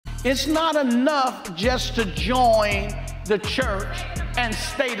It's not enough just to join the church and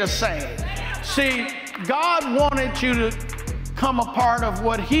stay the same. See, God wanted you to come a part of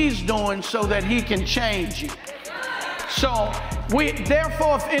what he's doing so that he can change you. So,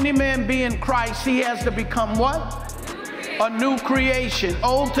 therefore, if any man be in Christ, he has to become what? A new creation.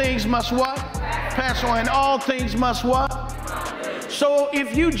 Old things must what? Pass away, and all things must what? So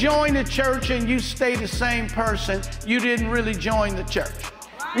if you join the church and you stay the same person, you didn't really join the church.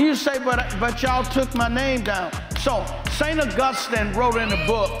 You say, but y'all took my name down. So St. Augustine wrote in a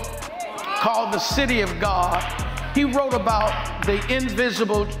book called The City of God. He wrote about the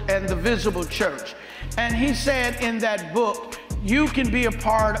invisible and the visible church. And he said in that book, you can be a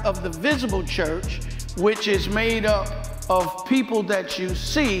part of the visible church, which is made up of people that you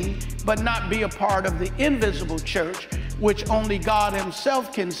see, but not be a part of the invisible church, which only God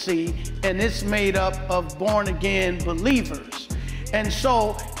himself can see, and it's made up of born-again believers. And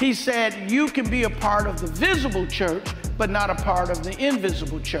so he said, you can be a part of the visible church, but not a part of the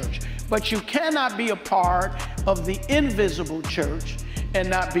invisible church. But you cannot be a part of the invisible church and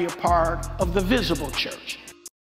not be a part of the visible church.